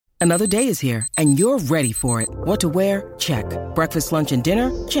Another day is here, and you're ready for it. What to wear? Check. Breakfast, lunch, and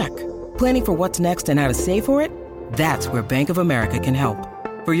dinner? Check. Planning for what's next and how to save for it? That's where Bank of America can help.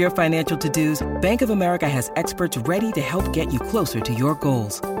 For your financial to-dos, Bank of America has experts ready to help get you closer to your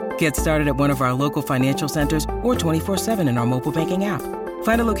goals. Get started at one of our local financial centers or 24/7 in our mobile banking app.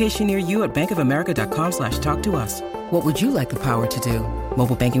 Find a location near you at bankofamerica.com/talktous. What would you like the power to do?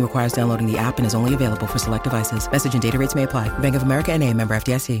 Mobile banking requires downloading the app and is only available for select devices. Message and data rates may apply. Bank of America NA, member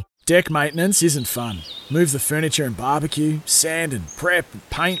FDIC. Deck maintenance isn't fun. Move the furniture and barbecue, sand and prep,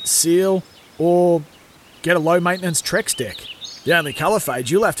 paint, seal, or get a low-maintenance Trex deck. The only colour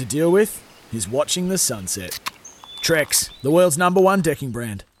fade you'll have to deal with is watching the sunset. Trex, the world's #1 decking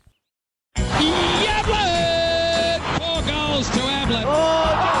brand. Yablett! 4 goals to Ablett. Oh,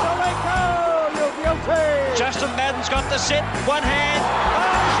 you're guilty. Justin Madden's got the set, one hand.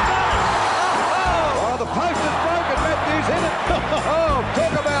 Oh, the post is broken. Matthews hit it.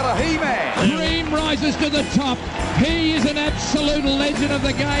 Talk about a he-man. Dream rises to the top. He is an absolute legend of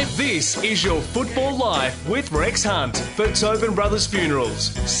the game. This is your Football Life with Rex Hunt for Tobin Brothers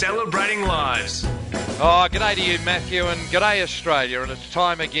Funerals, celebrating lives. Oh, g'day to you, Matthew, and g'day, Australia. And it's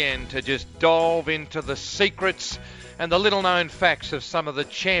time again to just delve into the secrets and the little-known facts of some of the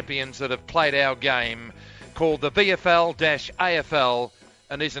champions that have played our game, called the VFL-AFL,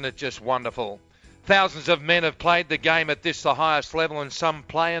 and isn't it just wonderful? Thousands of men have played the game at this, the highest level, and some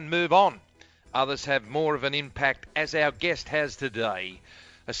play and move on. Others have more of an impact, as our guest has today.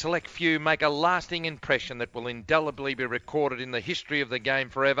 A select few make a lasting impression that will indelibly be recorded in the history of the game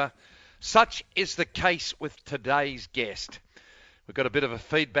forever. Such is the case with today's guest. We've got a bit of a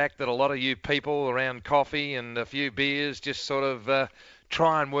feedback that a lot of you people around coffee and a few beers just sort of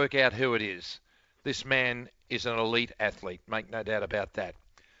try and work out who it is. This man is an elite athlete, make no doubt about that.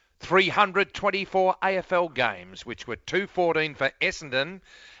 324 AFL games, which were 214 for Essendon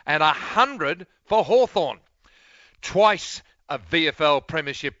and 100 for Hawthorn. Twice a VFL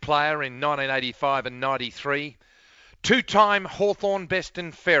Premiership player in 1985 and 93. Two-time Hawthorn best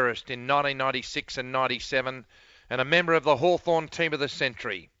and fairest in 1996 and 97, and a member of the Hawthorn team of the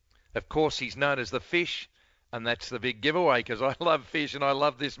century. Of course, he's known as the Fish, and that's the big giveaway, because I love fish and I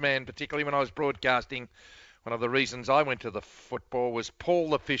love this man, particularly when I was broadcasting. One of the reasons I went to the football was Paul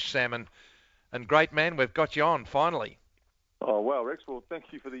the Fish Salmon. And great man, we've got you on, finally. Oh, wow, Rex. Well,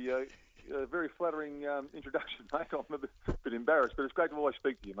 thank you for the very flattering introduction, mate. I'm a bit embarrassed, but it's great to always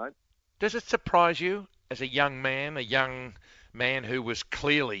speak to you, mate. Does it surprise you, as a young man who was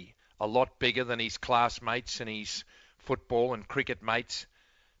clearly a lot bigger than his classmates and his football and cricket mates,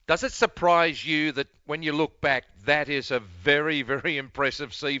 does it surprise you that when you look back, that is a very, very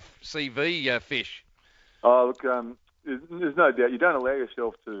impressive CV, Fish? Oh, look, there's no doubt. You don't allow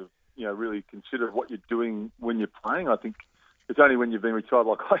yourself to, really consider what you're doing when you're playing. I think it's only when you've been retired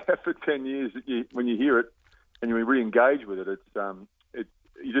like I have for 10 years that when you hear it and you re-engage with it,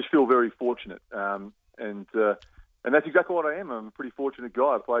 you just feel very fortunate. And that's exactly what I am. I'm a pretty fortunate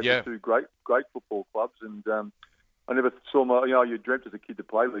guy. I played for two great football clubs, and I never saw you dreamt as a kid to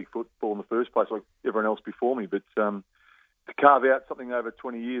play league football in the first place like everyone else before me, but to carve out something over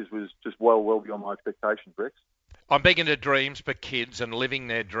 20 years was just well beyond my expectations, Rex. I'm big into dreams for kids and living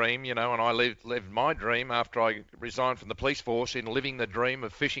their dream, and I lived my dream after I resigned from the police force in living the dream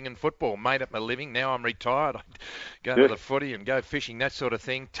of fishing and football. Made it my living. Now I'm retired. I go to the footy and go fishing, that sort of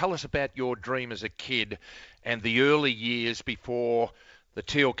thing. Tell us about your dream as a kid and the early years before the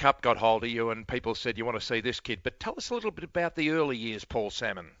Teal Cup got hold of you and people said, you want to see this kid. But tell us a little bit about the early years, Paul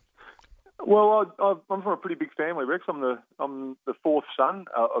Salmon. Well, I'm from a pretty big family, Rex. I'm the fourth son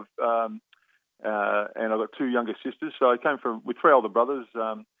and I've got two younger sisters. So I came with three older brothers.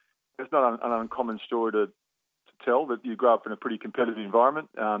 It's not an uncommon story to tell that you grow up in a pretty competitive environment.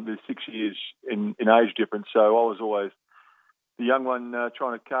 There's 6 years in age difference, so I was always the young one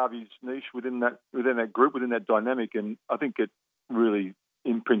trying to carve his niche within that group, within that dynamic. And I think it really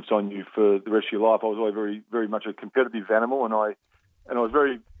imprints on you for the rest of your life. I was always very, very much a competitive animal, and I was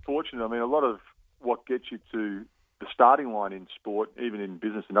very fortunate. I mean, a lot of what gets you to the starting line in sport, even in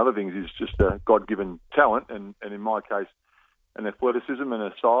business and other things, is just a God-given talent, and in my case, an athleticism and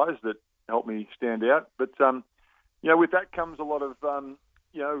a size that helped me stand out. But with that comes a lot of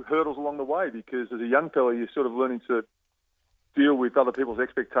hurdles along the way, because as a young fella, you're sort of learning to deal with other people's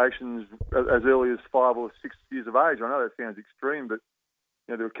expectations as early as 5 or 6 years of age. I know that sounds extreme, but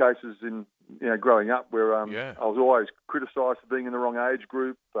there were cases in growing up where I was always criticised for being in the wrong age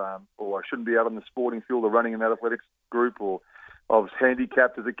group, or I shouldn't be out on the sporting field or running in that athletics group, or I was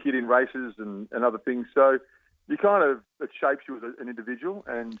handicapped as a kid in races and other things. So it shapes you as an individual,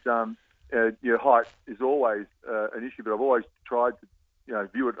 and your height is always an issue. But I've always tried to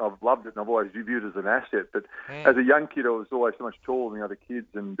view it. I've loved it, and I've always viewed it as an asset. But as a young kid, I was always so much taller than the other kids,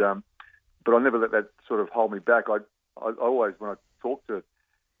 and but I never let that sort of hold me back. I always, when I talk to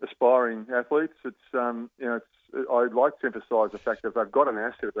aspiring athletes, it's I like to emphasise the fact that if they've got an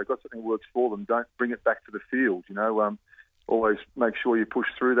asset, if they've got something that works for them, don't bring it back to the field. Always make sure you push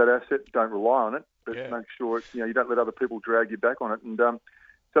through that asset. Don't rely on it, but make sure you don't let other people drag you back on it. And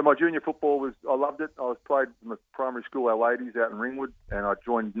so my junior football I loved it. I was played in the primary school, our ladies out in Ringwood, and I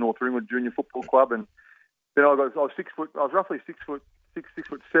joined North Ringwood Junior Football Club. And then I was 6 foot. I was roughly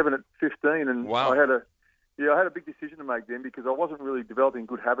 6'7" at 15, and wow. I had a big decision to make then, because I wasn't really developing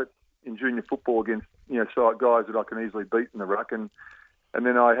good habits in junior football against guys that I can easily beat in the ruck. And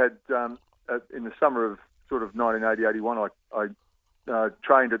then I had in the summer of sort of 1980-81, I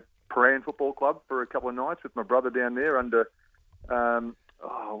trained at Paran Football Club for a couple of nights with my brother down there under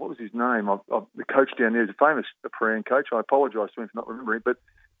what was his name? The coach down there is a famous Paran coach. I apologise to him for not remembering, but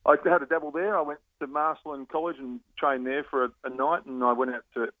I had a dabble there. I went to Marcelin College and trained there for a night, and I went out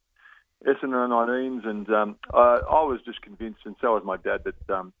to Essendon under-19s, and I was just convinced, and so was my dad,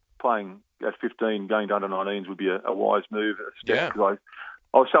 that playing at 15, going to under-19s would be a wise move, because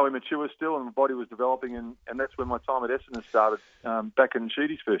I was so immature still, and my body was developing, and that's when my time at Essendon started, back in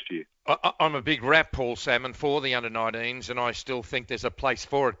Sheedy's first year. I'm a big rap, Paul Salmon, for the under-19s, and I still think there's a place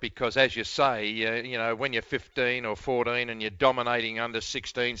for it, because, as you say, when you're 15 or 14 and you're dominating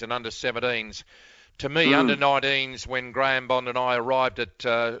under-16s and under-17s, to me, under-19s, when Graham Bond and I arrived at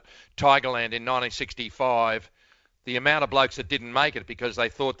Tigerland in 1965, the amount of blokes that didn't make it because they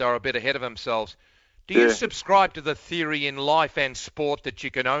thought they were a bit ahead of themselves. Do you subscribe to the theory in life and sport that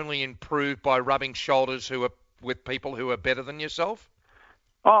you can only improve by rubbing shoulders with people who are better than yourself?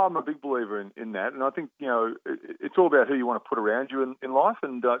 Oh, I'm a big believer in that, and I think it's all about who you want to put around you in life,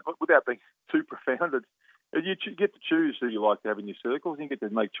 and without being too profound, you get to choose who you like to have in your circles. You get to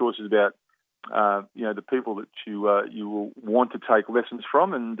make choices about the people that you will want to take lessons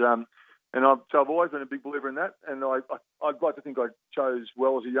from, and I've always been a big believer in that, and I'd like to think I chose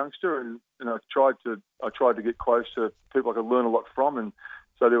well as a youngster, and I tried to get close to people I could learn a lot from, and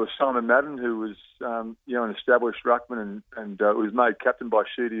so there was Simon Madden, who was an established ruckman, and was made captain by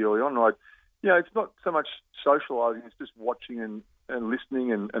Sheedy early on. And it's not so much socialising; it's just watching and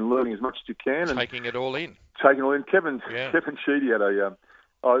listening and learning as much as you can, and taking it all in. Kevin Sheedy had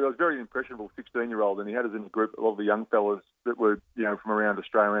I was very impressionable 16-year-old, and he had us in a group, a lot of the young fellas that were, from around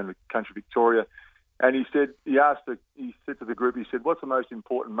Australia, around the country, Victoria. And he said to the group, "What's the most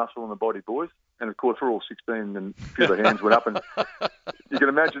important muscle in the body, boys?" And of course, we're all 16, and a few of the hands went up, and you can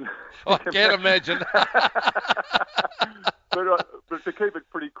imagine. I can't imagine. But to keep it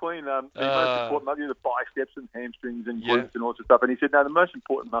pretty clean, the most important muscle, the biceps and hamstrings and glutes and all sorts of stuff. And he said, "No, the most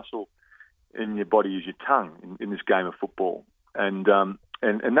important muscle in your body is your tongue in this game of football." And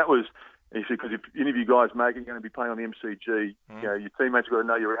that was, he said, because if any of you guys make it, you're going to be playing on the MCG. Your teammates have got to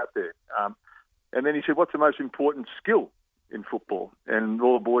know you're out there. And then he said, "What's the most important skill in football?" And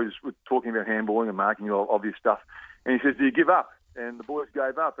all the boys were talking about handballing and marking, all obvious stuff. And he says, "Do you give up?" And the boys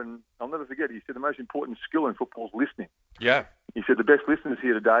gave up. And I'll never forget, he said, "The most important skill in football is listening." Yeah. He said, "The best listeners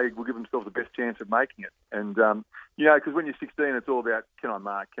here today will give themselves the best chance of making it." And, because when you're 16, it's all about, can I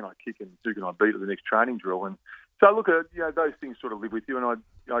mark, can I kick, and who can I beat at the next training drill? And so, look, those things sort of live with you. And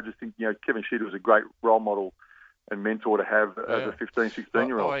I just think, Kevin Sheedy was a great role model and mentor to have as a 15,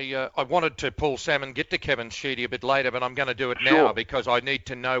 16-year-old. I wanted to, Paul Salmon, get to Kevin Sheedy a bit later, but I'm going to do it now because I need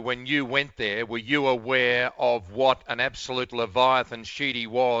to know, when you went there, were you aware of what an absolute Leviathan Sheedy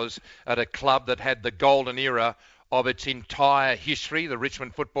was at a club that had the golden era of its entire history, the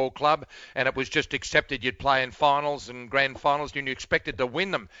Richmond Football Club, and it was just accepted you'd play in finals and grand finals and you expected to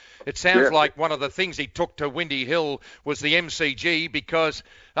win them? It sounds like one of the things he took to Windy Hill was the MCG because,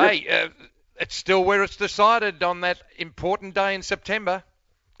 it's still where it's decided on that important day in September.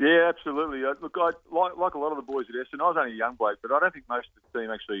 Yeah, absolutely. Look, like a lot of the boys at Essendon, I was only a young bloke, but I don't think most of the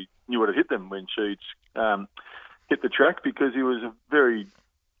team actually knew what had hit them when Sheeds hit the track, because he was a very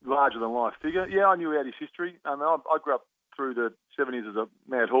larger-than-life figure. Yeah, I knew about his history. I grew up through the 70s as a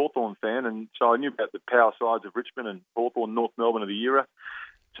mad Hawthorn fan, and so I knew about the power sides of Richmond and Hawthorn, North Melbourne of the era.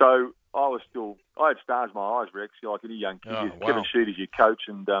 So I had stars in my eyes, Rex, like any young kid. Kevin Sheedy's your coach,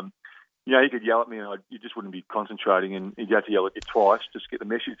 and he could yell at me, and you just wouldn't be concentrating, and he'd have to yell at you twice just to get the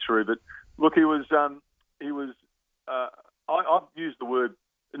message through. But look, I've used the word,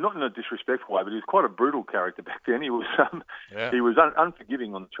 not in a disrespectful way, but he was quite a brutal character back then. He was he was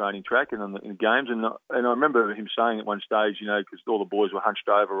unforgiving on the training track and in games, and I remember him saying at one stage, because all the boys were hunched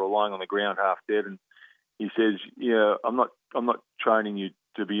over or lying on the ground half dead, and he says, "I'm not training you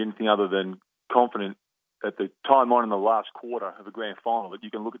to be anything other than confident at the time on in the last quarter of a grand final that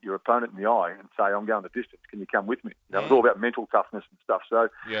you can look at your opponent in the eye and say, I'm going the distance, can you come with me? It was all about mental toughness and stuff. So,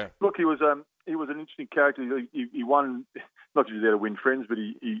 look, he was an interesting character. He won, not just there to win friends, but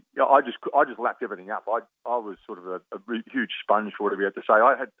I just lapped everything up. I was sort of a huge sponge for whatever you had to say.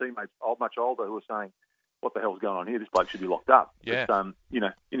 I had teammates much older who were saying, what the hell's going on here? This bloke should be locked up. Yeah. But,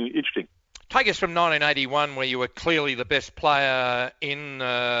 interesting. Take us from 1981, where you were clearly the best player in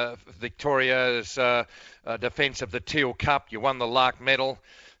Victoria's defence of the Teal Cup. You won the Lark Medal.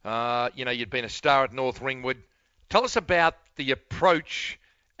 You'd been a star at North Ringwood. Tell us about the approach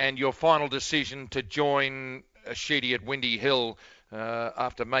and your final decision to join Sheedy at Windy Hill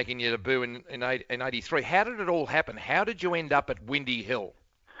after making your debut in 83. How did it all happen? How did you end up at Windy Hill?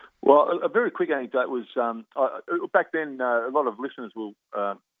 Well, a very quick anecdote was back then. A lot of listeners will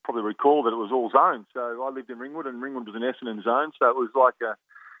probably recall that it was all zones. So I lived in Ringwood, and Ringwood was an Essendon zone. So it was like,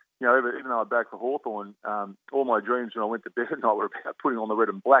 even though I backed for Hawthorn, all my dreams when I went to bed at night were about putting on the red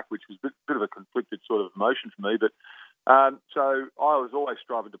and black, which was a bit of a conflicted sort of emotion for me. But so I was always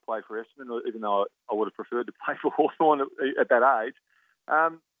striving to play for Essendon, even though I would have preferred to play for Hawthorn at that age.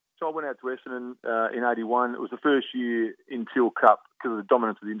 So I went out to Essendon in 81. It was the first year in Teal Cup, because of the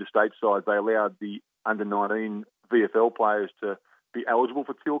dominance of the interstate side, they allowed the under-19 VFL players to be eligible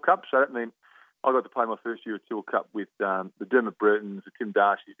for Teal Cup. So that meant I got to play my first year at Teal Cup with the Dermot Bretons, the Tim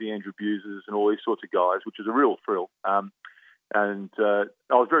Darcys, the Andrew Buses, and all these sorts of guys, which was a real thrill. I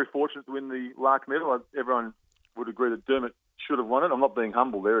was very fortunate to win the Lark Medal. Everyone would agree that Dermot should have won it. I'm not being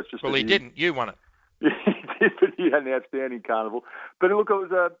humble there. It's just he didn't. You won it. He did, but he had an outstanding carnival. But look,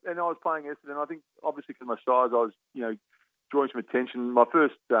 and I was playing Essendon. I think obviously because of my size, I was drawing some attention. My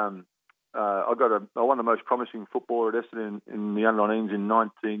first. I won the most promising footballer at Essendon in the under-19s in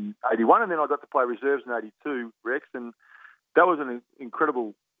 1981, and then I got to play reserves in 82, Rex, and that was an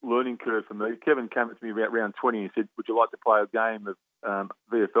incredible learning curve for me. Kevin came up to me about round 20 and said, would you like to play a game of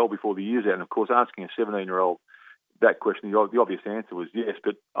VFL before the year's out? And of course, asking a 17-year-old that question, the obvious answer was yes,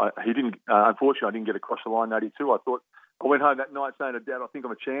 but he didn't. Unfortunately, I didn't get across the line in 82. I went home that night saying to Dad, I think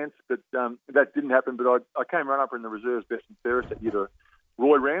I'm a chance, but that didn't happen. But I came runner-up in the reserves best and fairest that year to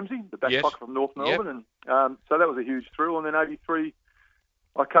Roy Ramsey, the back pocket from North Melbourne, and so that was a huge thrill. And then 83,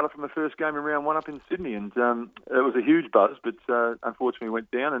 I cut it from the first game in round one up in Sydney, and it was a huge buzz, but unfortunately went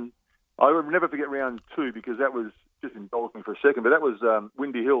down. And I will never forget round two, because that was, just indulge me for a second, but that was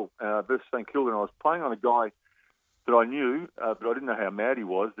Windy Hill versus St Kilda, and I was playing on a guy that I knew, but I didn't know how mad he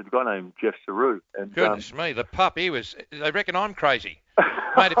was, the guy named Jeff Saru. And, Goodness me, the pup, they reckon I'm crazy.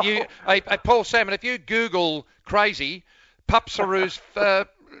 Mate, Paul Salmon, if you Google crazy, Pup Saru's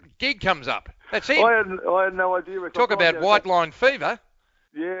gig comes up. That's it. I had no idea. Talk about white line fever.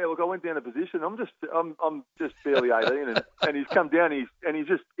 Yeah, look, I went down a position. I'm just barely 18, and he's come down. And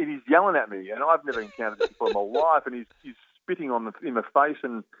he's yelling at me, and I've never encountered this before in my life. And he's spitting in my face,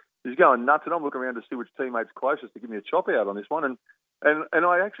 and he's going nuts. And I'm looking around to see which teammate's closest to give me a chop out on this one. And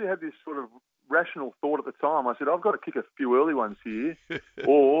I actually had this sort of rational thought at the time. I said, I've got to kick a few early ones here,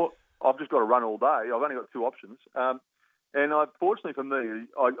 or I've just got to run all day. I've only got two options. And fortunately for me,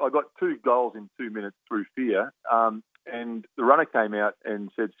 I got 2 goals in 2 minutes through fear. And the runner came out and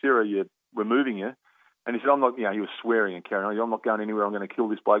said, Sarah, we're moving you. And he said, I'm not, he was swearing and carrying on. I'm not going anywhere. I'm going to kill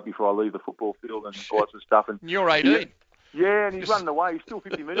this bloke before I leave the football field and all that sort of stuff. And you're 18. Yeah, and he's running away. He's still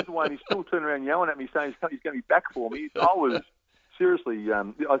 50 metres away, and he's still turning around yelling at me, saying he's going to be back for me. I was seriously,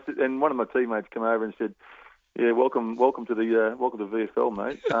 and one of my teammates came over and said, yeah, welcome to the VFL,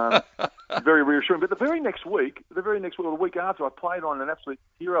 mate. Very reassuring. But the very next week, or the week after, I played on an absolute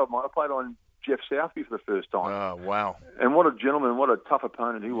hero of mine. I played on Jeff Southby for the first time. Oh, wow! And what a gentleman, what a tough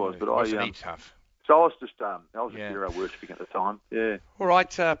opponent he was. But wasn't he tough? So I was just, I was a hero worshipping at the time. Yeah. All right,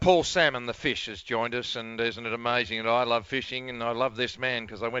 Paul Salmon, the fish, has joined us, and isn't it amazing? And I love fishing, and I love this man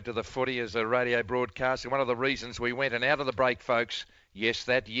because I went to the footy as a radio broadcaster. One of the reasons we went and out of the break, folks. Yes,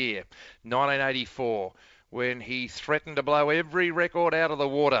 that year, 1984. When he threatened to blow every record out of the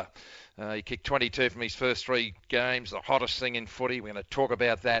water. He kicked 22 from his first 3 games, the hottest thing in footy. We're going to talk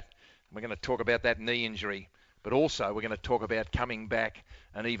about that. We're going to talk about that knee injury. But also we're going to talk about coming back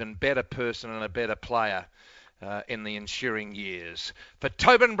an even better person and a better player in the ensuing years. For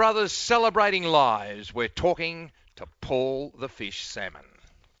Tobin Brothers Celebrating Lives, we're talking to Paul the Fish Salmon.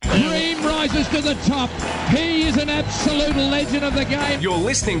 Dream rises to the top. He is an absolute legend of the game. You're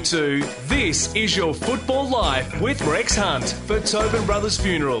listening to This Is Your Football Life with Rex Hunt for Tobin Brothers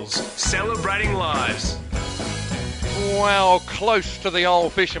Funerals, celebrating lives. Well, close to the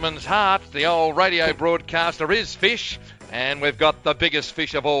old fisherman's heart, the old radio broadcaster is Fish, and we've got the biggest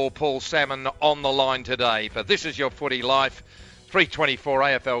fish of all, Paul Salmon, on the line today. For This Is Your Footy Life, 324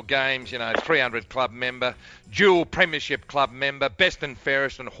 AFL games, 300 club member, dual premiership club member, best and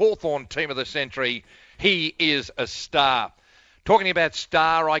fairest and Hawthorn team of the century. He is a star. Talking about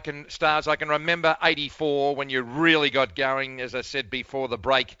stars, I can remember 84 when you really got going. As I said before the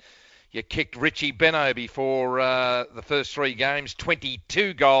break, you kicked Richie Beno before the first 3 games,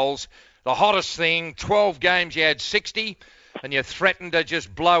 22 goals. The hottest thing, 12 games you had 60, and you threatened to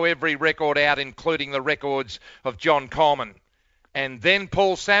just blow every record out, including the records of John Coleman. And then,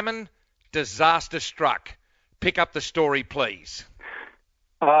 Paul Salmon, disaster struck. Pick up the story, please.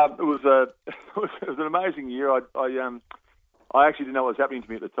 It was an amazing year. I actually didn't know what was happening to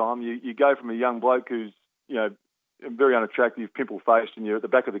me at the time. You go from a young bloke who's, very unattractive, pimple-faced, and you're at the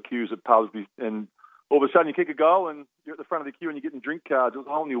back of the queues at pubs, and all of a sudden you kick a goal and you're at the front of the queue and you're getting drink cards. It was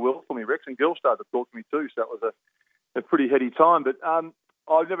a whole new world for me, Rex, and girls started to talk to me too, so it was a pretty heady time. But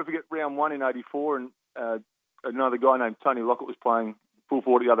I'll never forget round 1 in 84, and another guy named Tony Lockett was playing full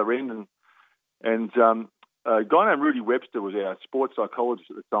forward at the other end, and a guy named Rudy Webster was our sports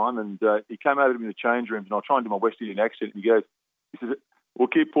psychologist at the time, and he came over to me in the change rooms, and I'll try and do my West Indian accent, and he says,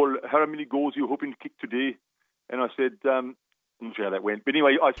 "Okay, Paul, how many goals are you hoping to kick today?" And I said, I'm not sure how that went. But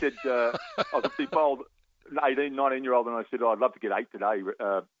anyway, I said, I was a pretty bold 18, 19-year-old, and I said, I'd love to get 8 today,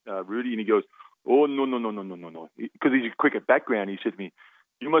 Rudy. And he goes, oh, no. Because he's a cricket background, he said to me,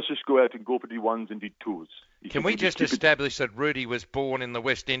 you must just go out and go for the 1s and the 2s. Can we just establish that Rudy was born in the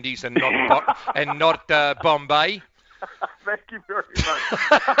West Indies and not Bombay? Thank you very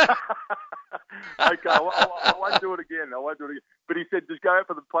much. Okay, I won't do it again. But he said, just go out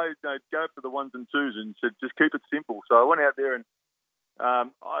for the play, go out for the 1s and 2s, and said, just keep it simple. So I went out there, and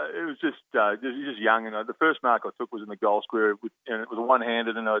it was just young. And the first mark I took was in the goal square, and it was a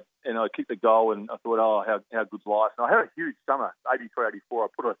one-handed, and I kicked the goal, and I thought, oh, how good's life. And I had a huge summer, 83, 84. I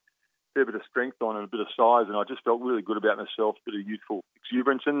put a fair bit of strength on and a bit of size, and I just felt really good about myself, a bit of youthful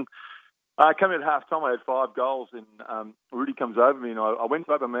exuberance. And coming at half-time, I had 5 goals, and Rudy comes over me, and I went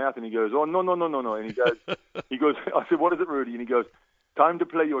to open my mouth, and he goes, oh, no. And he goes, I said, what is it, Rudy? And he goes, time to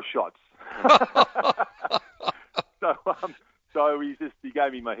play your shots. So he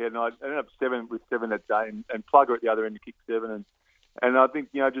gave me my head, and I ended up 7 that day, and Plugger at the other end to kick 7. And I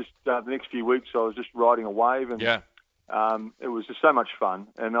think, just the next few weeks, I was just riding a wave, and it was just so much fun.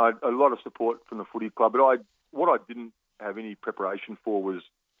 And I had a lot of support from the footy club. But what I didn't have any preparation for was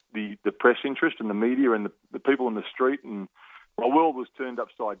the press interest and the media and the people in the street, and my world was turned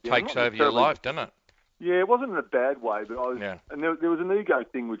upside down. Takes over your life, doesn't it? Yeah, it wasn't in a bad way, but and there was an ego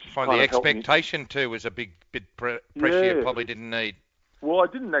thing which I find the expectation too was a big pressure you probably didn't need. Well, I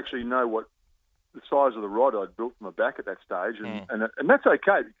didn't actually know what the size of the rod I'd built from my back at that stage, and that's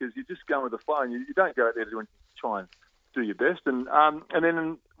okay because you're just going with the flow, and you don't go out there to try and do your best. And then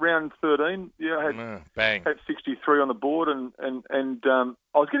in round 13, I had 63 on the board, and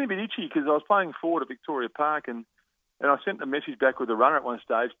I was getting a bit itchy because I was playing forward at Victoria Park, and I sent a message back with the runner at one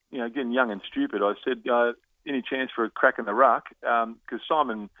stage, again, young and stupid. I said, any chance for a crack in the ruck? Because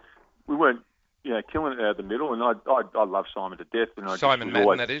Simon, we weren't, killing it out of the middle, and I love Simon to death. And Simon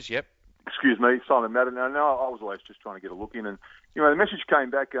Madden, that is, yep. Excuse me, Simon Madden. No, I was always just trying to get a look in. And, the message came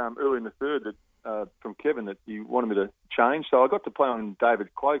back early in the third from Kevin that he wanted me to change. So I got to play on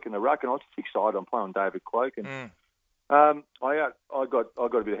David Cloak in the ruck, and I was just excited on playing on David Cloak. And I got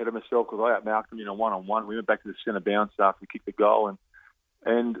a bit ahead of myself because I outmarked him in a one-on-one. We went back to the centre bounce after we kicked the goal,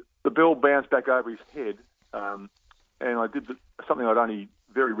 and the ball bounced back over his head. And I did something I'd only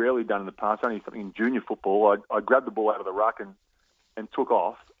very rarely done in the past, only something in junior football. I grabbed the ball out of the ruck and took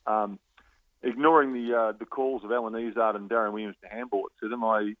off. Ignoring the calls of Alan Izard and Darren Williams to handball it to them,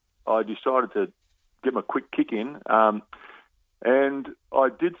 I decided to get my quick kick in, and I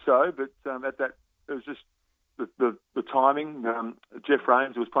did so. But at that, it was just the timing. Jeff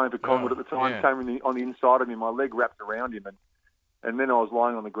Rains, who was playing for Collingwood at the time, came on the inside of me. My leg wrapped around him, and then I was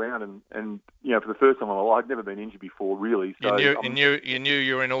lying on the ground, and for the first time in my life, I'd never been injured before, really. So you knew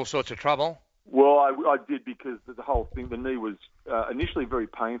you were in all sorts of trouble. Well, I did because the whole thing, the knee was initially very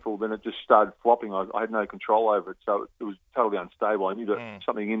painful. Then it just started flopping. I had no control over it, so it was totally unstable. I knew that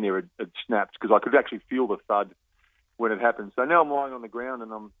something in there had snapped because I could actually feel the thud when it happened. So now I'm lying on the ground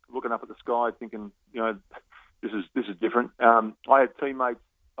and I'm looking up at the sky, thinking, this is different. I had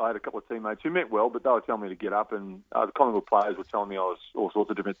a couple of teammates who meant well, but they were telling me to get up, and the Collingwood players were telling me I was all sorts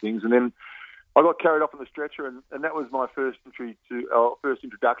of different things. And then I got carried off on the stretcher, and that was my first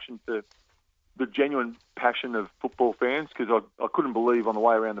introduction to the genuine passion of football fans, because I couldn't believe on the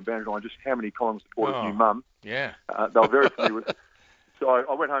way around the boundary line just how many Collingwood supporters knew Mum. Yeah. They were very familiar with it. So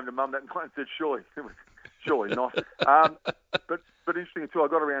I went home to Mum that night and said, surely not. But interesting too, I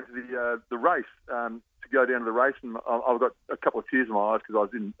got around to the race to go down to the race, and I've got a couple of tears in my eyes because I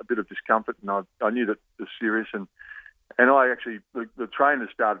was in a bit of discomfort, and I knew that it was serious. And I actually, the trainer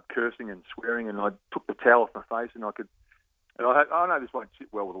started cursing and swearing, and I took the towel off my face, and I know this won't sit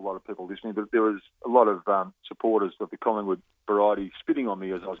well with a lot of people listening, but there was a lot of supporters of the Collingwood variety spitting on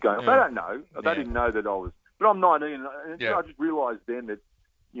me as I was going. They don't know. They didn't know that I was. But I'm 19, and I just realised then that,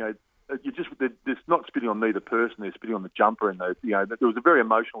 it's not spitting on me, the person. They're spitting on the jumper, and there was a very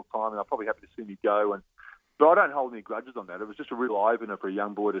emotional time, and they're probably happy to see me go. But I don't hold any grudges on that. It was just a real eye-opener for a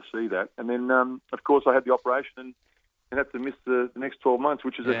young boy to see that. And then, of course, I had the operation and had to miss the next 12 months,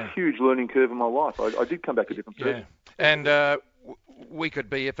 which is a huge learning curve in my life. I did come back a different person. And we could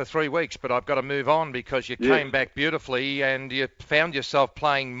be here for 3 weeks, but I've got to move on because you came back beautifully and you found yourself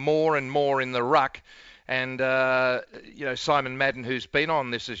playing more and more in the ruck. And, Simon Madden, who's been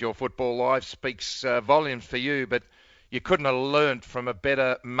on This Is Your Football Life, speaks volumes for you, but you couldn't have learnt from a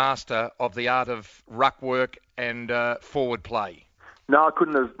better master of the art of ruck work and forward play. No, I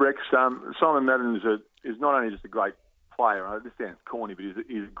couldn't have, Rex. Simon Madden is not only just a great player. This sounds corny, but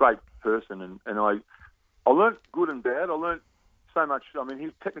he's a great person, and I learnt good and bad. I learnt so much. I mean, he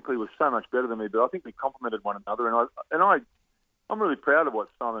technically was so much better than me, but I think we complemented one another, and I'm really proud of what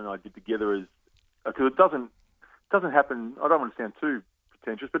Simon and I did together, because it doesn't happen. I don't want to sound too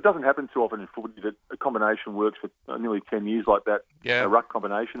pretentious, but it doesn't happen too often in footy that a combination works for nearly 10 years like that. A ruck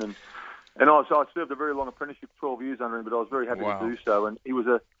combination, and I served a very long apprenticeship, 12 years under him, but I was very happy to do so. And he was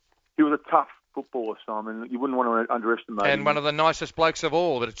a tough footballer, Simon. You wouldn't want to underestimate him. And one of the nicest blokes of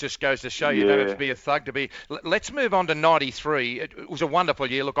all, but it just goes to show you don't have to be a thug to be. Let's move on to 93. It was a wonderful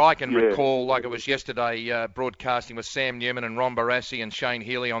year. Look, I can recall, like it was yesterday, broadcasting with Sam Newman and Ron Barassi and Shane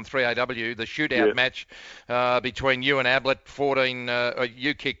Healy on 3AW, the shootout match between you and Ablett, 14.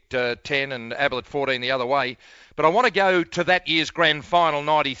 You kicked 10 and Ablett 14 the other way. But I want to go to that year's grand final,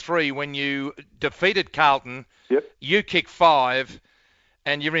 93, when you defeated Carlton. You kicked 5.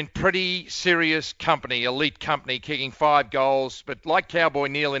 And you're in pretty serious company, elite company, kicking 5 goals. But like Cowboy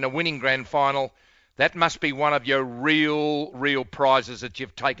Neil in a winning grand final, that must be one of your real prizes that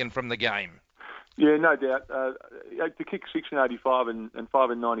you've taken from the game. Yeah, no doubt. To kick 6 in 85 and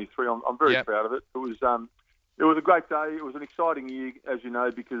 5 in 93, I'm very proud of it. It was a great day. It was an exciting year, as you know,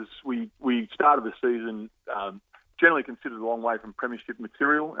 because we started the season generally considered a long way from premiership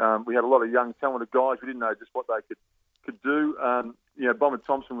material. We had a lot of young, talented guys. We didn't know just what they could do. Bomber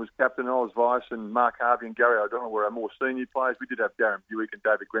Thompson was captain, I was vice, and Mark Harvey and Gary O'Donnell were our more senior players. We did have Darren Buick and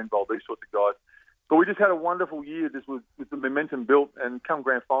David Grenville, these sorts of guys. But we just had a wonderful year just with the momentum built, and come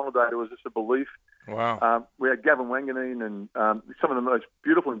grand final day, there was just a belief. Wow. We had Gavin Wanganeen and some of the most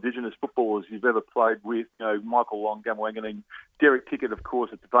beautiful Indigenous footballers you've ever played with. Michael Long, Gavin Wanganeen, Derek Tickett, of course,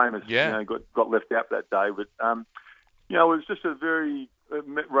 at the famous, got left out that day. But, it was just a very... it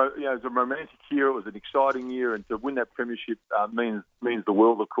was a romantic year. It was an exciting year, and to win that premiership means the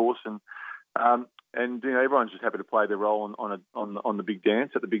world, of course. And everyone's just happy to play their role on the big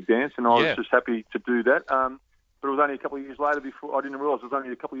dance, at the big dance. And I was just happy to do that. But it was only a couple of years later before I didn't realise it was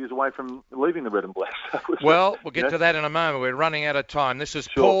only a couple of years away from leaving the Red and Black. Well, we'll get to that in a moment. We're running out of time. This is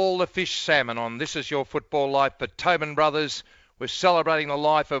Paul the Fish Salmon on This Is Your Football Life for Tobin Brothers. We're celebrating the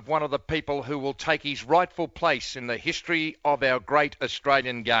life of one of the people who will take his rightful place in the history of our great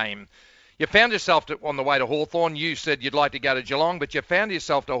Australian game. You found yourself on the way to Hawthorn. You said you'd like to go to Geelong, but you found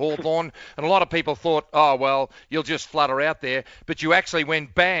yourself to Hawthorn, and a lot of people thought, oh, well, you'll just flutter out there. But you actually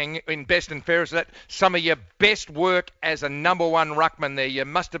went bang in best and fairest. That some of your best work as a number one ruckman there. You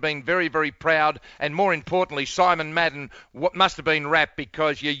must have been very, very proud. And more importantly, Simon Madden must have been rapt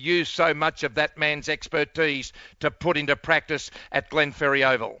because you used so much of that man's expertise to put into practice at Glenferrie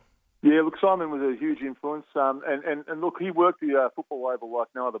Oval. Yeah, look, Simon was a huge influence, and look, he worked the football oval like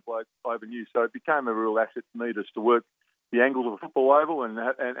no other bloke I ever knew, so it became a real asset to me just to work the angles of a football oval, and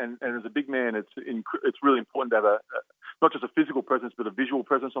as a big man, it's really important to have not just a physical presence, but a visual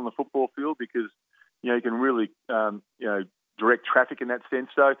presence on the football field, because you can really direct traffic in that sense.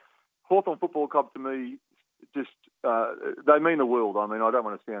 So Hawthorn Football Club to me just they mean the world. I mean, I don't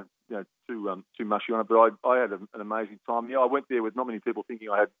want to sound too mushy on it, but I had an amazing time. I went there with not many people thinking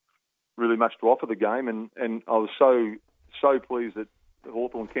I had really much to offer the game, and I was so pleased that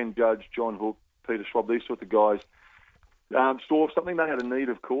Hawthorn, Ken Judge, John Hook, Peter Schwab, these sorts of guys saw something. They had a need,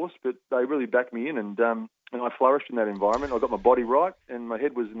 of course, but they really backed me in, and I flourished in that environment. I got my body right, and my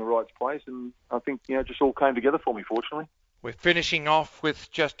head was in the right place, and I think it just all came together for me, fortunately. We're finishing off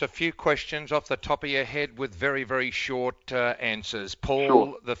with just a few questions off the top of your head with very, very short answers.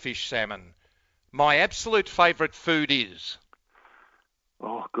 Paul the Fish Salmon. My absolute favourite food is?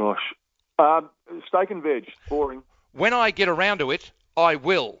 Oh, gosh. Steak and veg. Boring. When I get around to it, I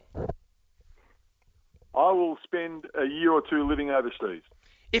will. I will spend a year or two living overseas.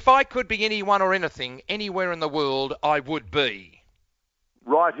 If I could be anyone or anything, anywhere in the world, I would be.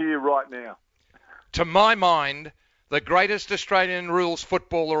 Right here, right now. To my mind, the greatest Australian rules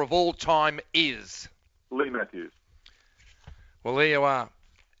footballer of all time is... Lee Matthews. Well, there you are.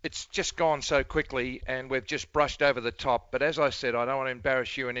 It's just gone so quickly and we've just brushed over the top. But as I said, I don't want to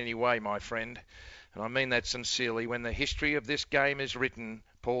embarrass you in any way, my friend. And I mean that sincerely. When the history of this game is written,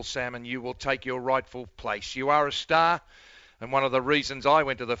 Paul Salmon, you will take your rightful place. You are a star. And one of the reasons I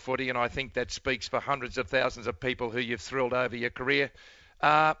went to the footy, and I think that speaks for hundreds of thousands of people who you've thrilled over your career,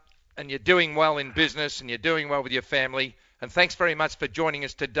 and you're doing well in business and you're doing well with your family. And thanks very much for joining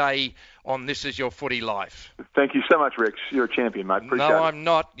us today on This Is Your Footy Life. Thank you so much, Rex. You're a champion, mate. Appreciate it. No, I'm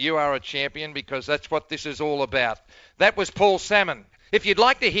not. You are a champion because that's what this is all about. That was Paul Salmon. If you'd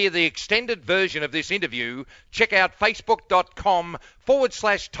like to hear the extended version of this interview, check out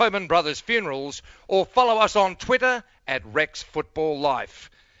facebook.com/Tobin Brothers Funerals or follow us on Twitter at Rex Football Life.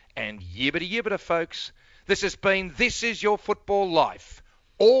 And yibbity yibbita, folks. This has been This Is Your Football Life.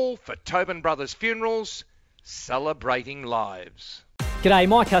 All for Tobin Brothers Funerals, celebrating lives. G'day,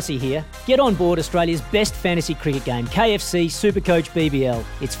 Mike Hussey here. Get on board Australia's best fantasy cricket game, KFC Supercoach BBL.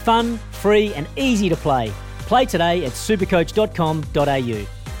 It's fun, free and easy to play. Play today at supercoach.com.au.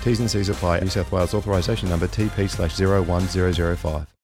 T's and C's apply. New South Wales authorisation number TP/01005.